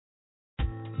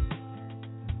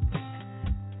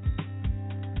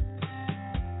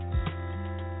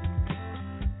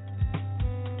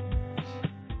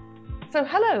So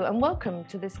hello and welcome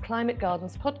to this Climate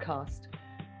Gardens podcast.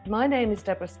 My name is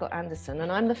Deborah Scott Anderson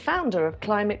and I'm the founder of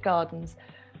Climate Gardens,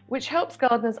 which helps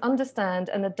gardeners understand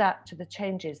and adapt to the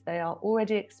changes they are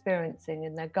already experiencing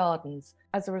in their gardens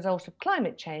as a result of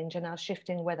climate change and our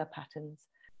shifting weather patterns.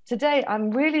 Today,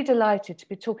 I'm really delighted to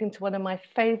be talking to one of my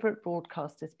favourite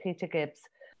broadcasters, Peter Gibbs,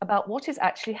 about what is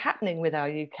actually happening with our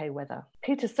UK weather.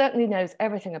 Peter certainly knows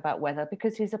everything about weather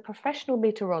because he's a professional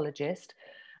meteorologist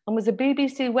and was a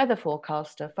BBC weather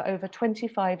forecaster for over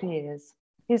 25 years.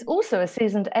 He's also a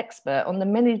seasoned expert on the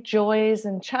many joys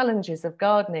and challenges of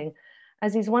gardening,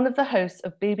 as he's one of the hosts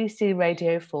of BBC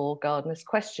Radio 4 Gardener's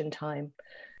Question Time.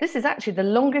 This is actually the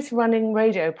longest running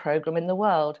radio programme in the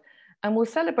world and will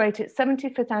celebrate its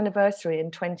 75th anniversary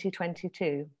in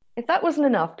 2022. If that wasn't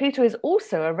enough, Peter is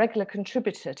also a regular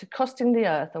contributor to Costing the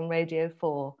Earth on Radio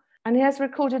 4, and he has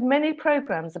recorded many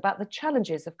programmes about the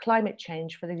challenges of climate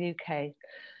change for the UK.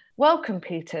 Welcome,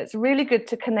 Peter. It's really good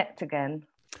to connect again.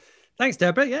 Thanks,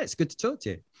 Deborah. Yeah, it's good to talk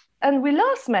to you. And we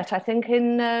last met, I think,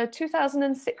 in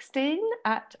 2016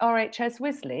 at RHS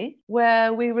Wisley,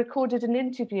 where we recorded an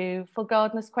interview for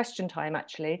Gardener's Question Time,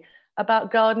 actually, about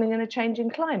gardening in a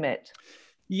changing climate.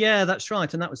 Yeah, that's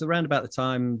right. And that was around about the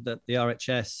time that the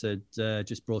RHS had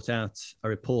just brought out a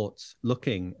report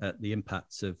looking at the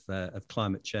impacts of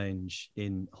climate change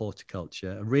in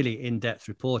horticulture, a really in-depth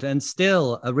report, and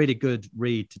still a really good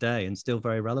read today and still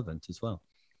very relevant as well.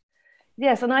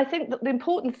 Yes, and I think that the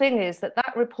important thing is that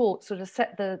that report sort of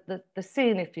set the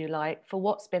scene, if you like, for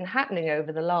what's been happening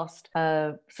over the last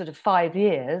sort of 5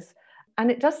 years.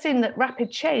 And it does seem that rapid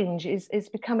change is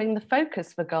becoming the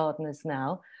focus for gardeners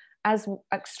now, as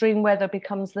extreme weather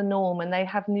becomes the norm and they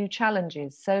have new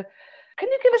challenges. So can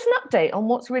you give us an update on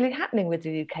what's really happening with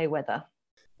the UK weather?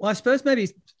 Well, I suppose maybe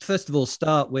first of all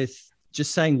start with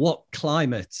just saying what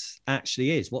climate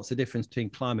actually is. What's the difference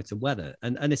between climate and weather?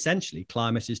 And essentially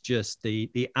climate is just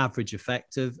the average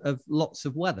effect of lots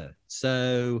of weather.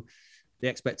 So the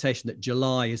expectation that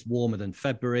July is warmer than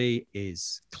February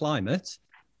is climate,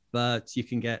 but you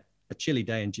can get a chilly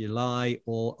day in July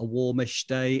or a warmish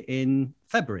day in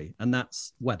February, and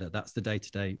that's weather. That's the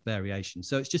day-to-day variation.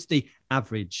 So it's just the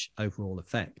average overall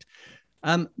effect.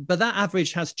 But that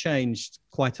average has changed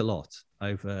quite a lot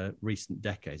over recent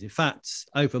decades. In fact,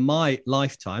 over my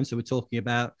lifetime, so we're talking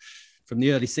about from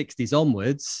the early 60s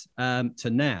onwards to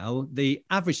now, the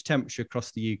average temperature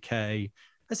across the UK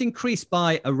has increased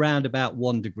by around about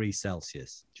 1 degree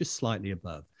Celsius, just slightly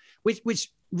above, which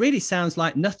really sounds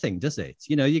like nothing, does it?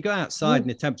 You know, you go outside and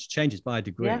the temperature changes by a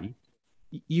degree,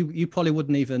 you probably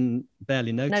wouldn't even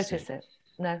barely notice it.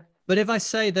 No. But if I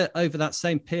say that over that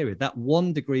same period, that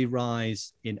 1 degree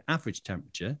rise in average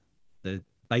temperature, the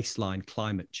baseline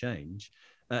climate change,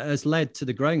 has led to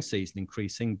the growing season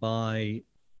increasing by,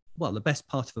 well, the best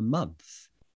part of a month.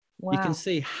 Wow. You can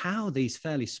see how these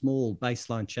fairly small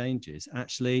baseline changes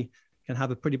actually can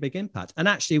have a pretty big impact. And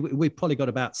actually, we've probably got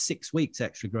about 6 weeks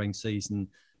extra growing season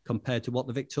compared to what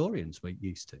the Victorians were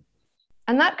used to.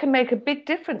 And that can make a big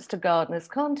difference to gardeners,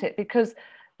 can't it? Because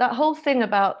that whole thing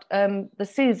about the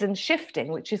season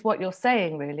shifting, which is what you're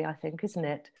saying, really, I think, isn't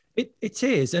it? It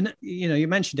is. And, you know, you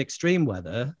mentioned extreme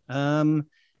weather.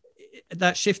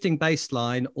 That shifting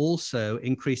baseline also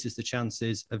increases the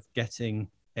chances of getting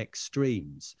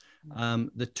extremes.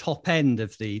 The top end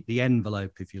of the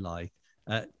envelope, if you like,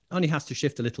 only has to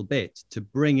shift a little bit to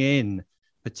bring in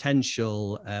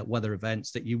potential weather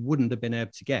events that you wouldn't have been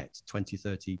able to get 20,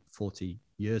 30, 40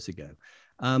 years ago.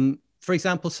 For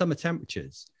example, summer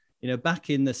temperatures. You know, back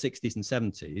in the 60s and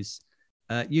 70s,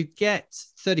 you'd get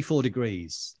 34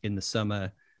 degrees in the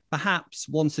summer, perhaps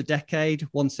once a decade,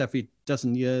 once every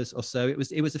dozen years or so.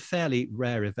 It was a fairly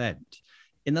rare event.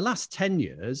 In the last 10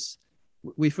 years,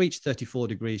 we've reached 34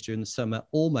 degrees during the summer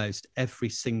almost every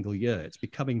single year. It's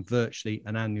becoming virtually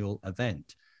an annual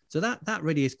event. So that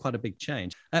really is quite a big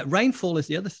change. Rainfall is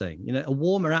the other thing. You know, a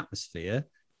warmer atmosphere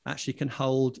actually can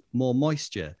hold more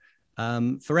moisture.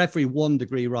 For every 1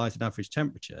 degree rise in average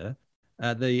temperature,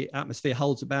 the atmosphere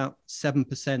holds about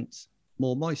 7%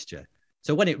 more moisture.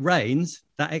 So when it rains,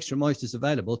 that extra moisture is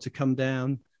available to come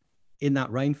down in that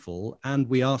rainfall. And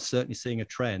we are certainly seeing a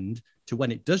trend to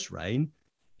when it does rain,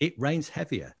 it rains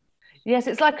heavier. Yes,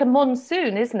 it's like a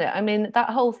monsoon, isn't it? I mean,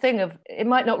 that whole thing of it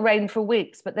might not rain for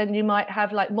weeks, but then you might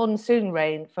have like monsoon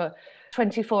rain for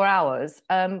 24 hours,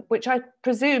 which I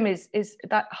presume is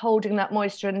that holding that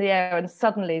moisture in the air and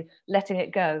suddenly letting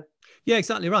it go. Yeah,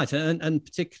 exactly right. And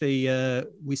particularly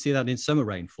we see that in summer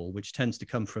rainfall, which tends to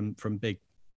come from big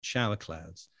shower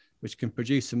clouds, which can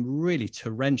produce some really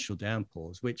torrential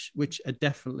downpours, which are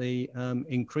definitely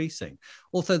increasing.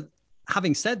 Also,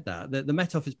 having said that, the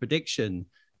Met Office prediction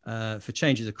for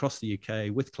changes across the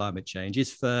UK with climate change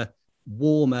is for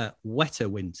warmer, wetter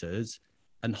winters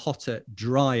and hotter,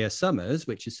 drier summers,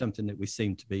 which is something that we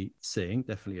seem to be seeing,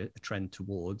 definitely a trend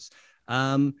towards.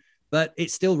 But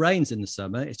it still rains in the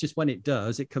summer. It's just when it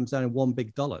does, it comes down in one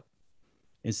big dollop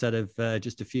instead of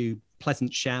just a few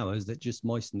pleasant showers that just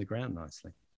moisten the ground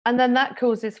nicely. And then that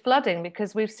causes flooding,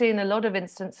 because we've seen a lot of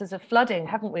instances of flooding,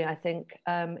 haven't we, I think,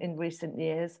 in recent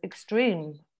years,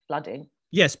 extreme flooding.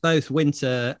 Yes, both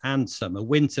winter and summer.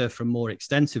 Winter from more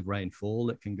extensive rainfall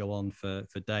that can go on for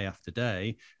day after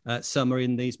day. Summer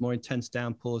in these more intense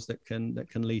downpours that can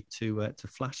lead to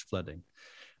flash flooding.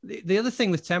 The other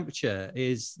thing with temperature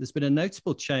is there's been a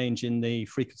notable change in the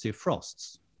frequency of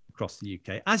frosts across the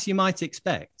UK, as you might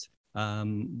expect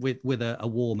with a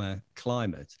warmer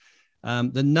climate.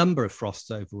 The number of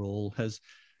frosts overall has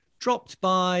dropped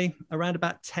by around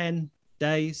about 10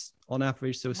 days on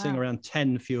average. So we're seeing around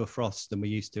 10 fewer frosts than we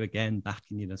used to, again, back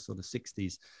in, sort of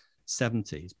 60s,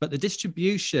 70s. But the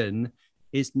distribution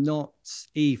is not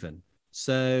even.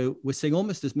 So we're seeing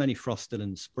almost as many frosts still in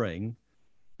the spring,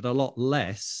 but a lot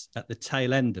less at the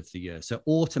tail end of the year. So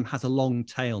autumn has a long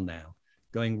tail now,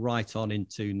 going right on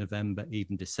into November,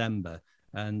 even December.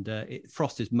 And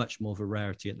frost is much more of a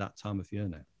rarity at that time of year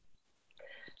now.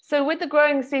 So with the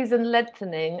growing season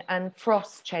lengthening and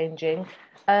frost changing,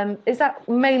 is that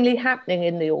mainly happening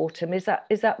in the autumn? Is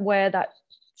that where that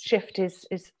shift is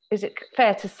it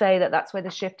fair to say that that's where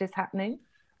the shift is happening?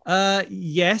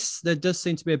 Yes, there does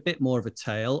seem to be a bit more of a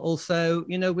tail. Also,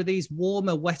 with these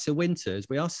warmer, wetter winters,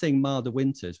 we are seeing milder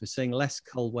winters. We're seeing less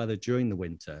cold weather during the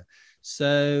winter.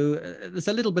 So there's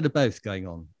a little bit of both going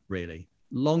on, really.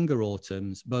 Longer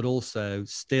autumns, but also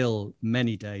still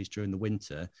many days during the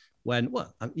winter when,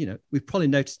 we've probably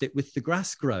noticed it with the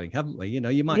grass growing, haven't we?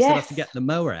 You might still have to get the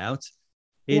mower out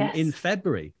in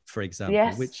February, for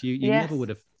example, which you never would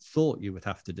have thought you would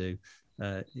have to do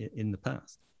in the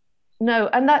past. No,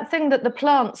 and that thing that the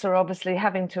plants are obviously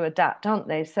having to adapt, aren't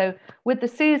they? So with the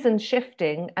season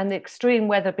shifting and the extreme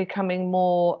weather becoming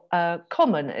more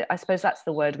common, I suppose that's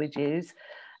the word we'd use,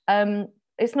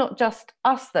 it's not just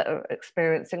us that are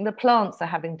experiencing, the plants are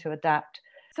having to adapt.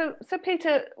 So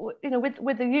Peter,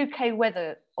 with the UK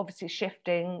weather obviously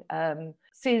shifting,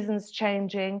 seasons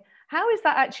changing, how is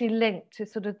that actually linked to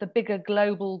sort of the bigger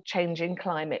global changing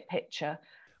climate picture?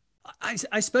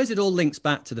 I suppose it all links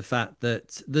back to the fact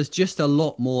that there's just a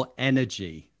lot more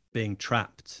energy being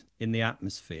trapped in the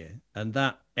atmosphere. And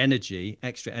that energy,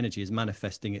 extra energy, is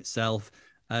manifesting itself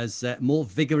as more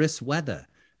vigorous weather.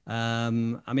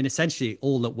 Essentially,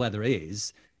 all that weather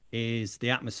is the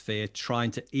atmosphere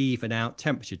trying to even out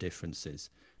temperature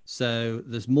differences. So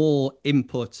there's more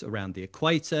input around the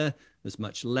equator, there's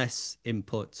much less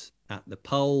input at the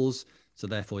poles. So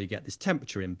therefore you get this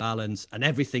temperature imbalance, and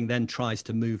everything then tries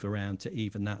to move around to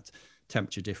even that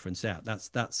temperature difference out.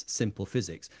 That's simple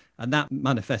physics. And that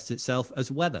manifests itself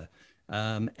as weather.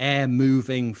 Air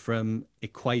moving from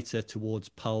equator towards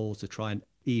poles to try and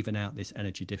even out this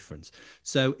energy difference.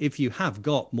 So if you have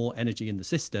got more energy in the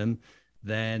system,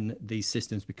 then these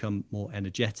systems become more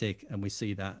energetic, and we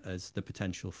see that as the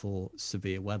potential for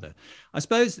severe weather. I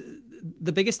suppose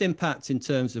the biggest impact in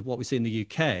terms of what we see in the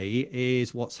UK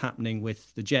is what's happening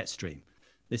with the jet stream.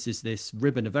 This is this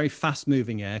ribbon of very fast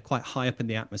moving air, quite high up in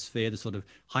the atmosphere, the sort of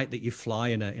height that you fly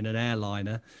in an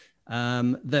airliner,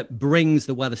 that brings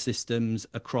the weather systems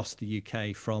across the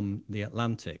UK from the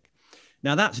Atlantic.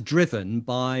 Now that's driven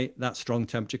by that strong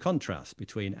temperature contrast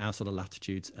between our sort of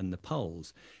latitudes and the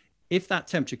poles. If that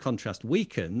temperature contrast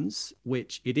weakens,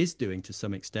 which it is doing to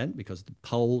some extent because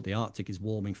the Arctic is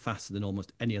warming faster than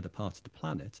almost any other part of the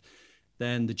planet,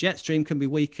 then the jet stream can be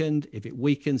weakened. If it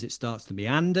weakens, it starts to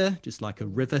meander, just like a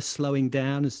river slowing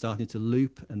down and starting to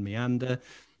loop and meander.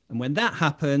 And when that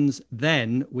happens,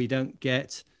 then we don't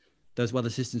get those weather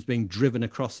systems being driven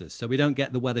across us. So we don't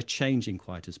get the weather changing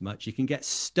quite as much. You can get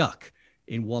stuck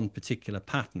in one particular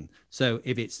pattern. So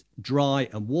if it's dry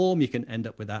and warm, you can end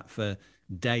up with that for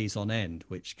days on end,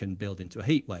 which can build into a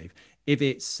heat wave. If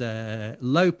it's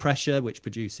low pressure, which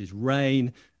produces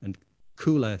rain and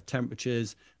cooler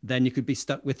temperatures, then you could be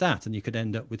stuck with that, and you could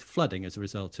end up with flooding as a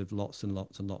result of lots and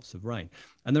lots and lots of rain.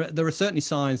 And there are certainly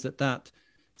signs that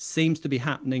seems to be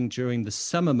happening during the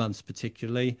summer months,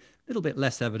 particularly. A little bit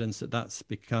less evidence that that's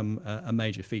become a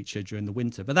major feature during the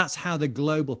winter. But that's how the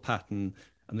global pattern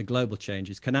and the global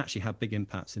changes can actually have big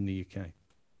impacts in the UK.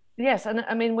 Yes, and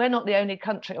I mean, we're not the only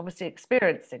country obviously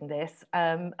experiencing this,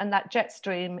 and that jet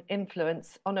stream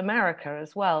influence on America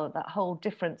as well, that whole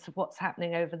difference of what's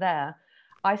happening over there.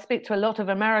 I speak to a lot of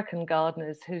American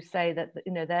gardeners who say that,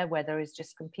 their weather is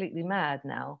just completely mad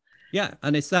now. Yeah,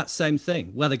 and it's that same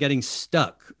thing where they're getting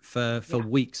stuck for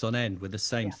weeks on end with the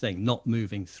same thing, not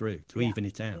moving through to even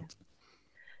it out. Yeah.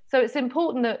 So it's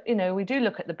important that, you know, we do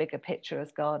look at the bigger picture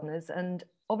as gardeners, and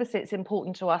obviously it's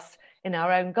important to us in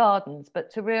our own gardens, but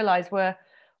to realize we're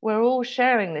all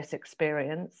sharing this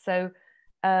experience. So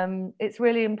it's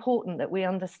really important that we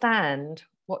understand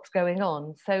what's going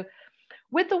on. So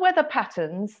with the weather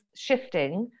patterns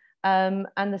shifting and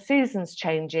the seasons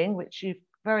changing, which you've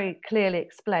very clearly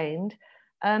explained,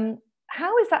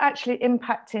 how is that actually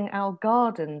impacting our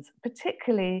gardens,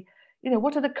 particularly, you know,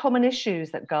 what are the common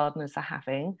issues that gardeners are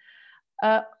having?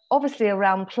 Obviously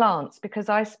around plants, because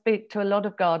I speak to a lot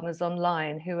of gardeners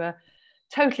online who are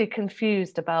totally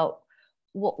confused about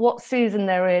what season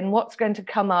they're in, what's going to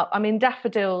come up. I mean,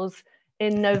 daffodils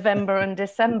in November and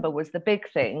December was the big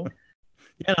thing.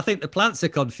 Yeah, I think the plants are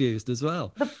confused as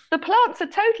well. The plants are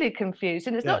totally confused,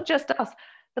 and it's not just us.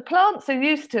 The plants are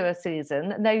used to a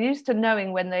season and they're used to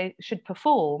knowing when they should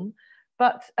perform.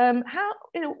 But how,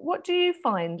 you know, what do you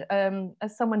find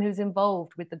as someone who's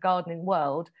involved with the gardening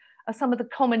world are some of the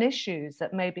common issues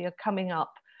that maybe are coming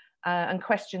up and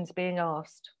questions being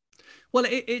asked? Well,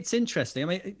 it's interesting. I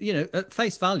mean, you know, at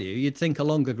face value, you'd think a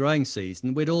longer growing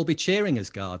season, we'd all be cheering as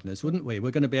gardeners, wouldn't we?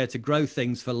 We're going to be able to grow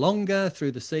things for longer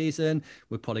through the season.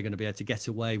 We're probably going to be able to get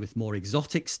away with more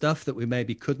exotic stuff that we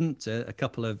maybe couldn't a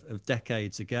couple of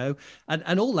decades ago.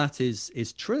 And all that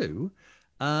is true.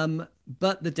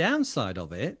 But the downside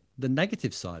of it, the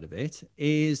negative side of it,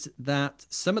 is that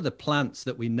some of the plants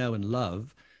that we know and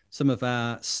love, some of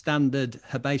our standard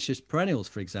herbaceous perennials,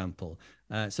 for example,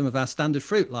 some of our standard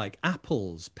fruit like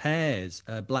apples, pears,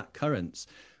 black currants,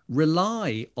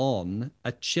 rely on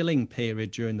a chilling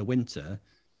period during the winter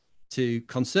to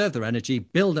conserve their energy,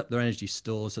 build up their energy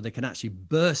stores so they can actually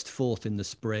burst forth in the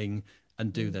spring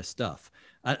and do their stuff.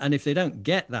 And if they don't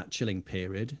get that chilling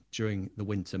period during the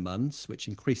winter months, which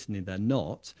increasingly they're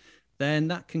not, then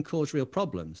that can cause real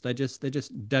problems. They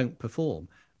just don't perform.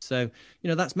 So, you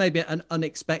know, that's maybe an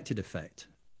unexpected effect.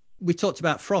 We talked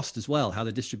about frost as well, how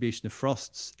the distribution of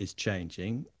frosts is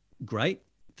changing. Great.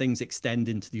 Things extend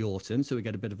into the autumn, so we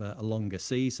get a bit of a longer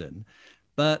season.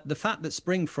 But the fact that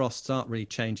spring frosts aren't really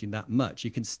changing that much,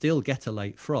 you can still get a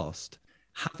late frost,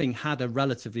 having had a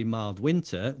relatively mild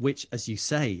winter, which, as you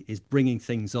say, is bringing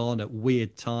things on at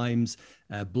weird times.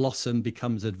 Blossom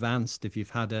becomes advanced. If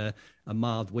you've had a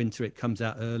mild winter, it comes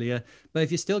out earlier. But if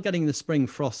you're still getting the spring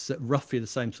frosts at roughly the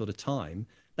same sort of time,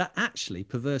 that actually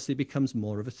perversely becomes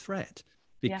more of a threat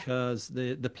because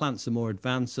the plants are more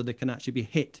advanced, so they can actually be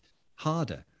hit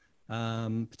harder,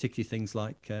 particularly things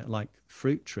like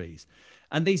fruit trees.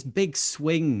 And these big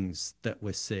swings that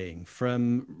we're seeing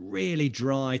from really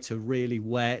dry to really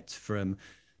wet, from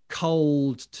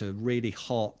cold to really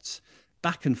hot,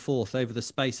 back and forth over the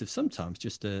space of sometimes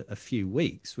just a few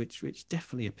weeks, which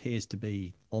definitely appears to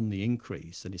be on the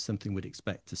increase and is something we'd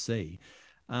expect to see.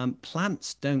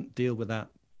 Plants don't deal with that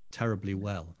terribly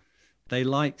well. They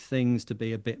like things to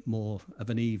be a bit more of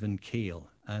an even keel.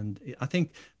 And I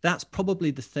think that's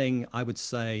probably the thing I would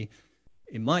say,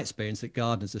 in my experience, that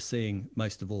gardeners are seeing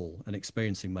most of all and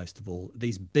experiencing most of all,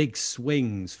 these big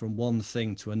swings from one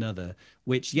thing to another,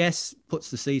 which, yes,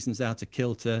 puts the seasons out of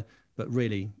kilter, but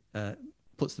really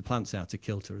puts the plants out of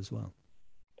kilter as well.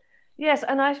 Yes,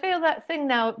 and I feel that thing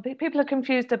now, people are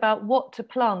confused about what to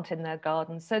plant in their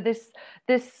gardens. So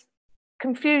this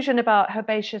confusion about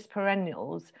herbaceous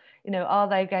perennials, you know, are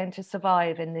they going to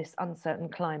survive in this uncertain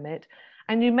climate?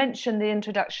 And you mentioned the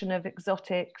introduction of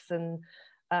exotics, and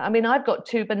I mean, I've got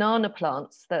 2 banana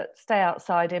plants that stay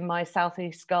outside in my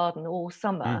southeast garden all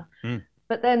summer.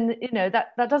 But then, you know,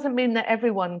 that doesn't mean that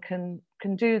everyone can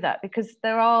do that, because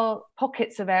there are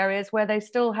pockets of areas where they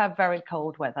still have very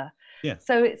cold weather. Yeah.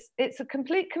 So it's a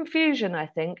complete confusion, I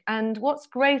think. And what's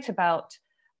great about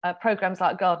programs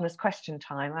like Gardener's Question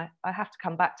Time, I have to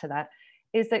come back to that,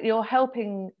 is that you're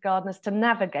helping gardeners to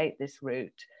navigate this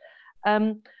route.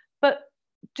 But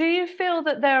do you feel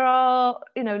that there are,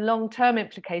 you know, long-term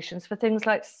implications for things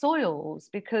like soils?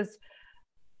 Because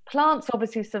plants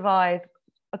obviously survive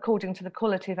according to the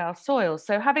quality of our soils.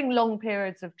 So having long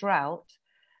periods of drought,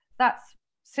 that's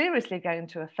seriously going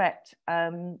to affect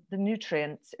the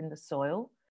nutrients in the soil.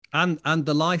 And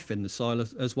the life in the soil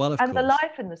as well, of course. And the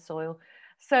life in the soil.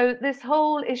 So this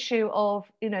whole issue of,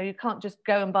 you know, you can't just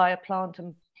go and buy a plant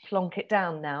and plonk it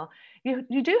down now.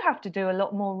 You do have to do a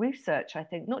lot more research, I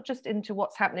think, not just into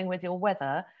what's happening with your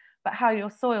weather, but how your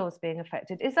soil is being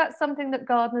affected. Is that something that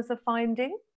gardeners are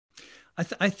finding?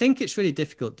 I think it's really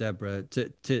difficult, Deborah,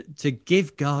 to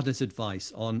give gardeners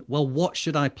advice on, well, what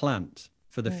should I plant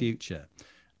for the future?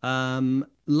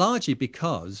 Largely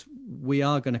because we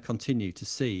are going to continue to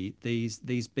see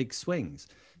these big swings.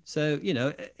 So,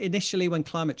 initially when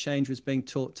climate change was being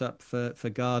talked up for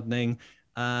gardening,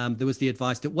 there was the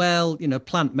advice that,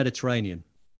 plant Mediterranean,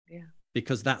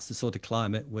 because that's the sort of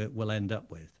climate we'll end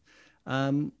up with.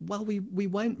 We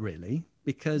won't really,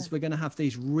 because we're going to have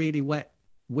these really wet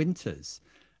winters,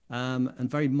 and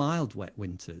very mild wet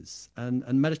winters. And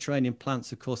Mediterranean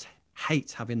plants, of course,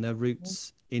 hate having their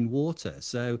roots in water.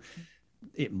 So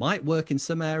it might work in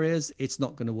some areas. It's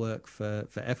not going to work for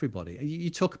everybody. You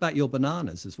talk about your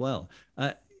bananas as well.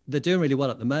 They're doing really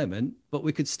well at the moment, but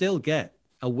we could still get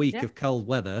a week of cold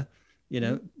weather,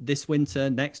 this winter,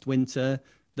 next winter,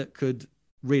 that could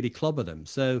really clobber them.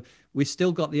 So we've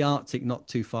still got the Arctic not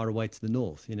too far away to the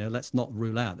north. Let's not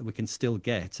rule out that we can still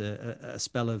get a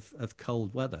spell of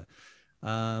cold weather.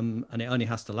 And it only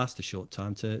has to last a short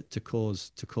time to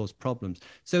cause problems.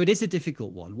 So it is a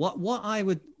difficult one. What I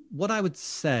would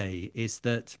say is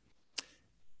that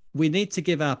we need to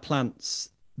give our plants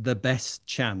the best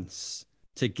chance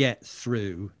to get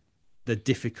through the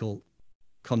difficult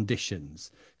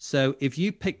conditions. So if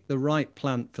you pick the right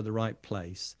plant for the right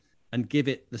place and give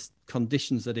it the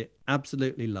conditions that it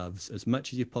absolutely loves as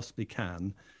much as you possibly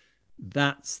can,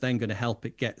 that's then going to help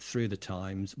it get through the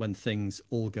times when things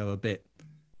all go a bit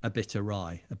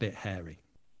awry, a bit hairy.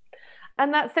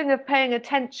 And that thing of paying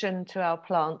attention to our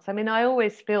plants, I mean, I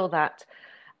always feel that,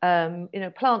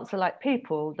 plants are like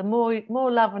people. The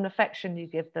more love and affection you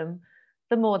give them,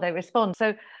 the more they respond.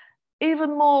 So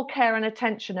even more care and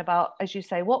attention about, as you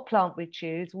say, what plant we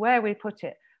choose, where we put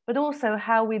it, but also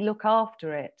how we look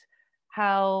after it,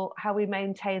 how we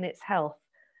maintain its health.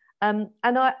 And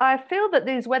I feel that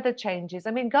these weather changes,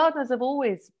 I mean, gardeners have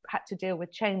always had to deal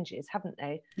with changes, haven't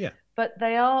they? Yeah. But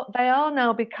they are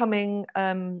now becoming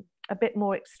a bit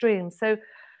more extreme. So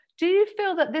do you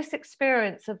feel that this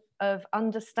experience of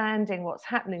understanding what's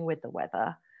happening with the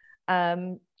weather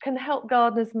can help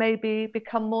gardeners maybe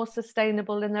become more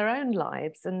sustainable in their own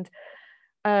lives, and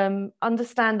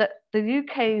understand that the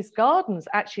UK's gardens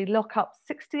actually lock up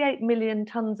 68 million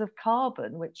tons of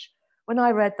carbon, which, when I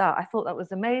read that, I thought that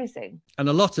was amazing. And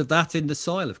a lot of that in the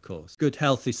soil, of course. Good,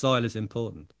 healthy soil is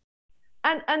important.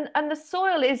 And the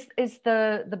soil is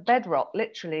the bedrock,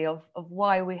 literally, of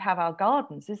why we have our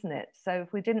gardens, isn't it? So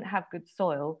if we didn't have good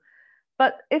soil,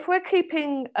 but if we're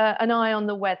keeping an eye on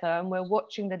the weather and we're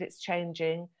watching that it's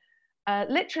changing,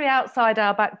 literally outside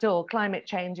our back door, climate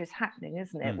change is happening,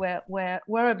 isn't it?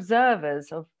 We're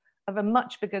observers of a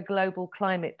much bigger global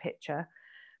climate picture.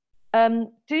 Do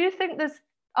you think there's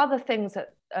other things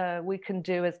that we can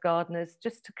do as gardeners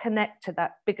just to connect to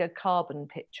that bigger carbon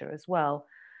picture as well?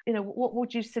 What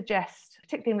would you suggest,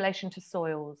 particularly in relation to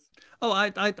soils? Oh,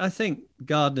 I think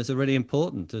gardeners are really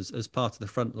important as part of the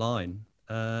front line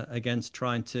against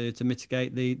trying to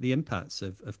mitigate the impacts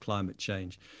of climate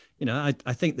change.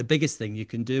 I think the biggest thing you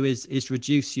can do is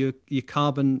reduce your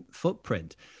carbon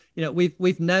footprint.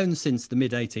 We've known since the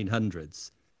mid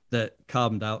 1800s that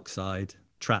carbon dioxide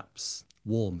traps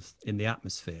warmth in the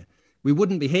atmosphere. We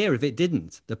wouldn't be here if it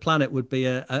didn't. The planet would be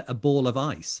a ball of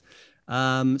ice.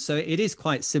 So it is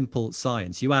quite simple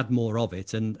science. You add more of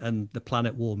it and the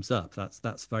planet warms up.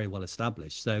 That's very well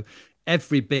established. So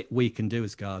every bit we can do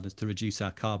as gardeners to reduce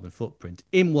our carbon footprint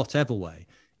in whatever way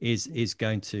is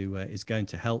going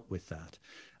to help with that.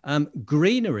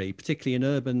 Greenery, particularly in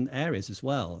urban areas as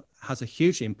well, has a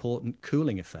hugely important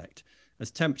cooling effect. As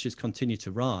temperatures continue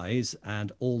to rise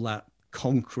and all that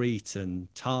concrete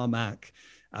and tarmac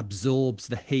absorbs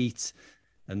the heat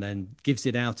and then gives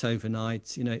it out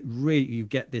overnight, really you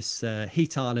get this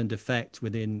heat island effect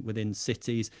within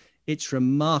cities. It's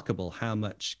remarkable how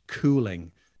much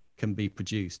cooling can be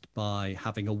produced by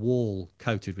having a wall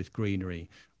coated with greenery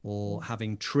or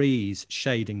having trees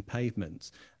shading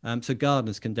pavements. So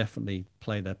gardeners can definitely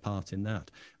play their part in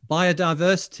that.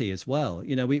 Biodiversity as well.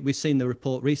 We've seen the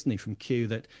report recently from Kew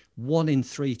that 1 in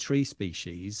 3 tree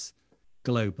species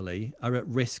globally are at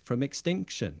risk from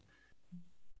extinction,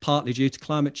 partly due to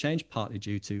climate change, partly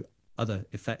due to other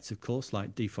effects, of course,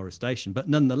 like deforestation. But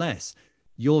nonetheless,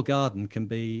 your garden can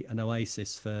be an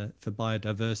oasis for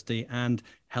biodiversity and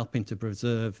helping to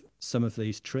preserve some of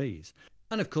these trees.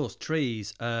 And of course,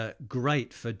 trees are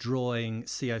great for drawing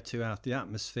CO2 out of the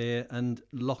atmosphere and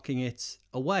locking it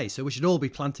away. So we should all be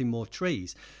planting more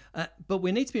trees. But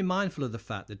we need to be mindful of the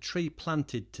fact that tree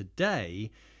planted today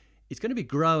is going to be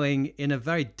growing in a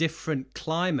very different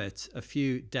climate a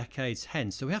few decades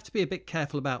hence. So we have to be a bit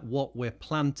careful about what we're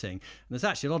planting. And there's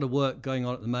actually a lot of work going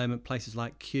on at the moment, places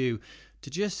like Kew, to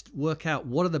just work out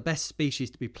what are the best species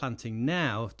to be planting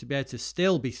now to be able to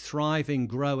still be thriving,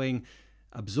 growing,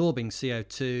 absorbing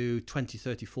CO2 20,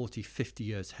 30, 40, 50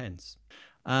 years hence.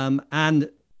 And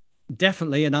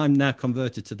definitely, and I'm now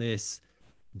converted to this,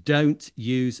 don't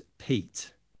use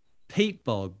peat. Peat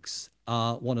bogs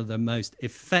are one of the most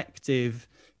effective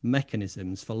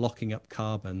mechanisms for locking up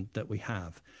carbon that we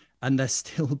have. And they're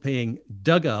still being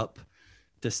dug up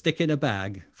to stick in a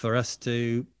bag for us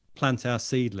to plant our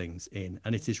seedlings in.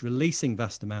 And it is releasing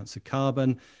vast amounts of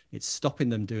carbon. It's stopping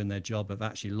them doing their job of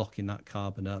actually locking that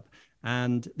carbon up.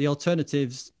 And the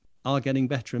alternatives are getting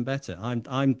better and better.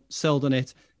 I'm sold on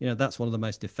it. That's one of the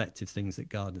most effective things that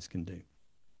gardeners can do.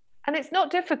 And it's not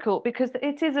difficult because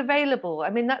it is available. I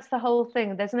mean, that's the whole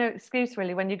thing. There's no excuse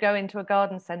really when you go into a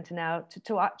garden centre now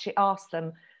to actually ask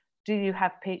them, do you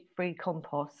have peat-free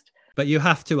compost? But you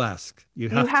have to ask. You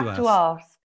have to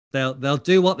ask. They'll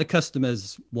do what the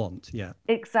customers want. Yeah,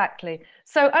 exactly.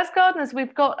 So as gardeners,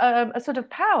 we've got a sort of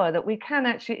power that we can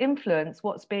actually influence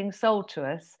what's being sold to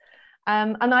us.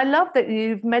 And I love that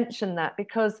you've mentioned that,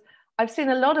 because I've seen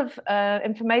a lot of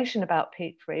information about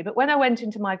peat-free, but when I went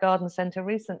into my garden centre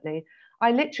recently,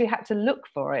 I literally had to look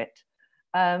for it.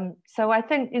 So I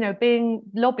think, being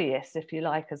lobbyists, if you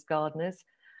like, as gardeners,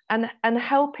 and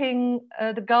helping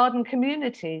the garden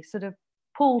community sort of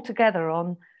pull together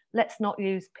on, let's not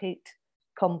use peat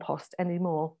compost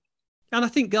anymore. And I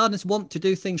think gardeners want to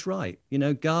do things right.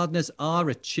 Gardeners are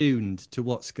attuned to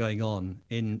what's going on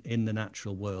in the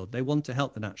natural world. They want to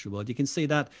help the natural world. You can see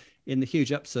that in the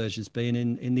huge upsurge has been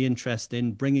in the interest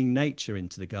in bringing nature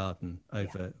into the garden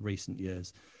over recent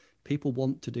years. People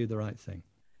want to do the right thing.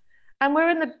 And we're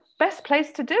in the best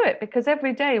place to do it, because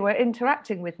every day we're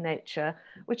interacting with nature,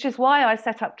 which is why I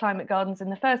set up Climate Gardens in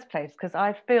the first place, because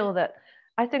I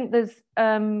think there's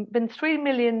been 3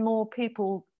 million more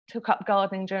people took up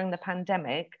gardening during the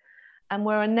pandemic, and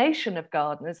we're a nation of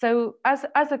gardeners. So as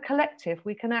a collective,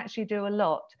 we can actually do a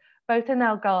lot, both in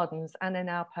our gardens and in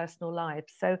our personal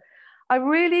lives. So I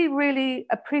really, really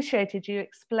appreciated you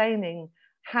explaining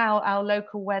how our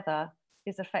local weather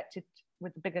is affected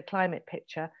with the bigger climate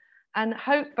picture, and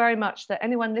hope very much that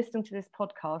anyone listening to this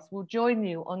podcast will join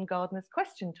you on Gardeners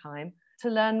Question Time to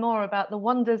learn more about the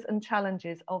wonders and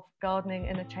challenges of gardening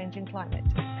in a changing climate.